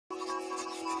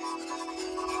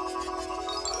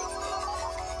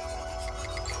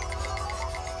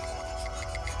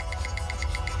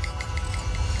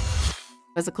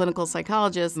As a clinical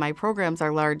psychologist, my programs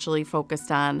are largely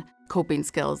focused on coping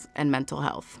skills and mental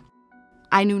health.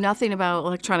 I knew nothing about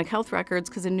electronic health records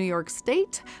because in New York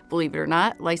State, believe it or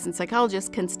not, licensed psychologists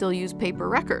can still use paper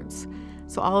records.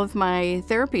 So all of my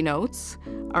therapy notes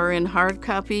are in hard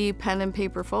copy pen and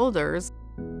paper folders.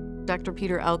 Dr.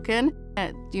 Peter Elkin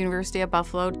at the University of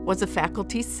Buffalo was a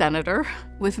faculty senator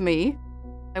with me.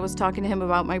 I was talking to him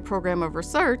about my program of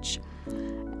research,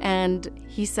 and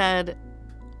he said,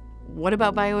 "What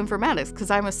about bioinformatics?" Because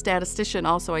I'm a statistician,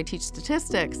 also I teach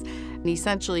statistics. And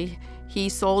essentially, he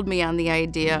sold me on the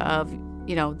idea of,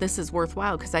 this is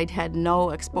worthwhile because I'd had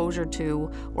no exposure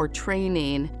to or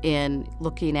training in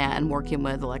looking at and working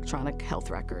with electronic health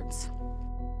records.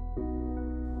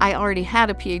 I already had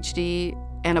a PhD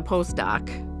and a postdoc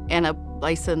and a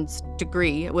licensed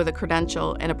degree with a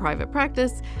credential and a private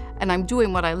practice, and I'm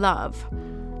doing what I love.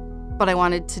 But I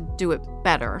wanted to do it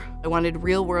better. I wanted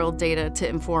real-world data to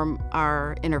inform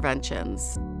our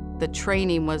interventions. The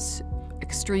training was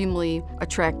extremely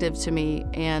attractive to me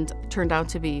and turned out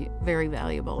to be very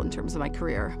valuable in terms of my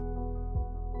career.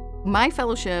 My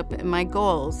fellowship and my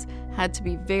goals had to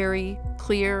be very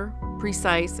clear,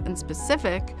 precise, and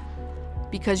specific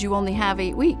because you only have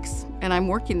 8 weeks, and I'm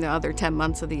working the other 10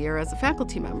 months of the year as a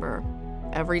faculty member.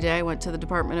 Every day I went to the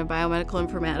Department of Biomedical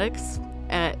Informatics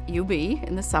at UB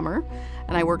in the summer,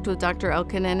 and I worked with Dr.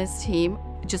 Elkin and his team,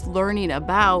 just learning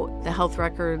about the health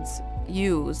records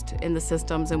used in the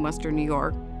systems in Western New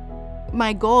York.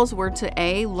 My goals were to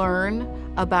A, learn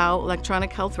about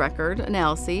electronic health record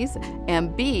analyses,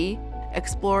 and B,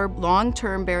 explore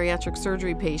long-term bariatric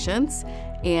surgery patients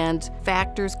and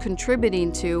factors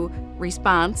contributing to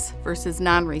response versus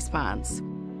non-response.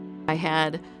 I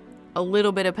had a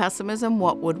little bit of pessimism.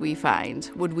 What would we find?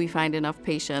 Would we find enough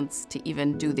patients to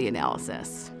even do the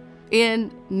analysis?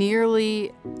 In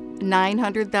nearly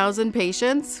 900,000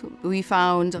 patients, we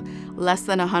found less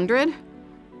than 100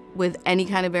 with any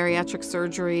kind of bariatric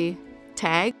surgery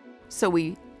tag. So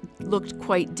we looked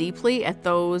quite deeply at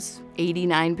those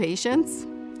 89 patients.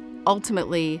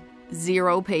 Ultimately,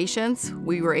 0 patients,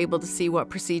 we were able to see what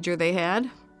procedure they had.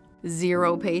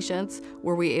 0 patients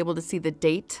were we able to see the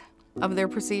date of their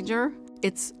procedure.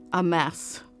 It's a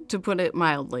mess, to put it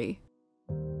mildly.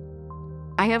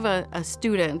 I have a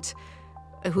student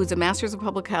who's a master's of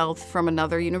public health from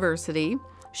another university.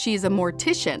 She's a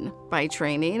mortician by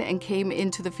training and came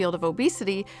into the field of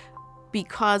obesity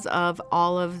because of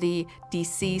all of the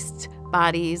deceased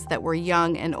bodies that were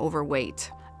young and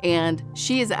overweight. And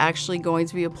she is actually going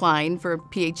to be applying for a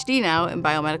PhD now in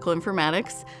biomedical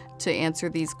informatics to answer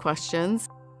these questions.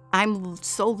 I'm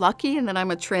so lucky in that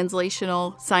I'm a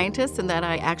translational scientist and that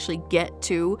I actually get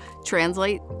to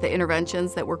translate the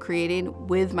interventions that we're creating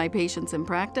with my patients in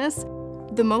practice.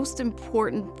 The most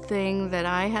important thing that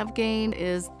I have gained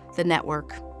is the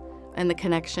network and the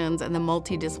connections and the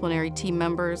multidisciplinary team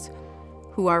members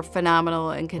who are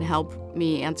phenomenal and can help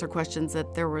me answer questions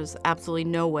that there was absolutely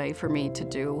no way for me to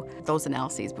do those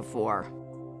analyses before.